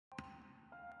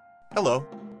Hello,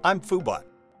 I'm Foobot,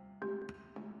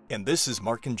 and this is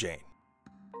Marke and Jane.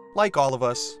 Like all of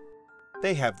us,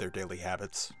 they have their daily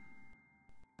habits.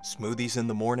 Smoothies in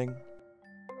the morning,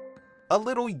 a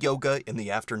little yoga in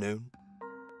the afternoon,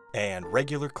 and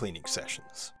regular cleaning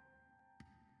sessions.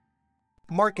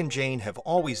 Marke and Jane have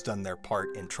always done their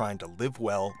part in trying to live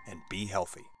well and be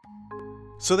healthy.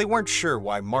 So they weren't sure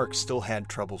why Marke still had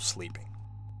trouble sleeping,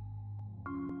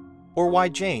 or why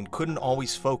Jane couldn't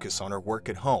always focus on her work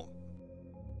at home,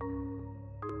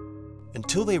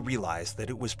 until they realized that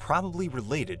it was probably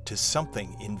related to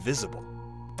something invisible: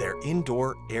 their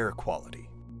indoor air quality.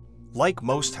 Like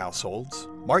most households,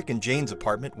 Marke and Jane's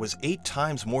apartment was 8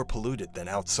 times more polluted than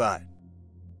outside.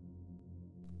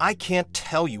 I can't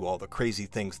tell you all the crazy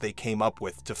things they came up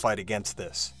with to fight against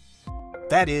this.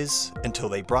 That is, until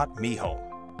they brought me home.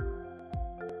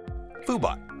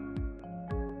 Foobot.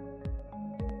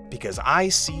 Because I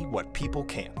see what people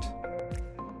can't.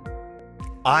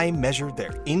 I measure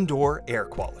their indoor air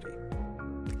quality.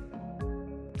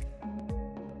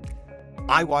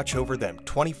 I watch over them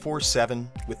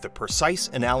 24/7 with the precise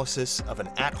analysis of an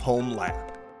at-home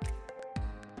lab.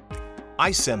 I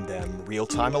send them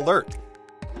real-time alert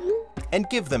and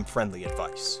give them friendly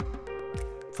advice,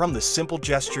 from the simple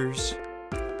gestures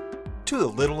to the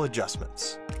little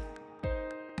adjustments.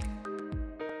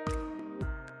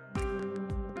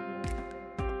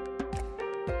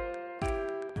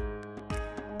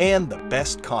 And the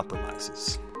best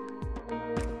compromises.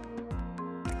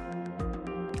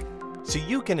 So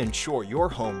you can ensure your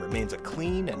home remains a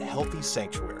clean and healthy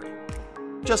sanctuary,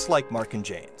 just like Marke and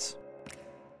Jane's.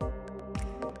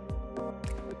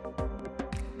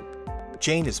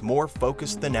 Jane is more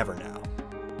focused than ever now.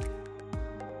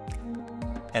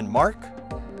 And Marke?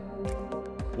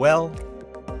 Well,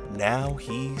 now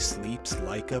he sleeps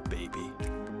like a baby.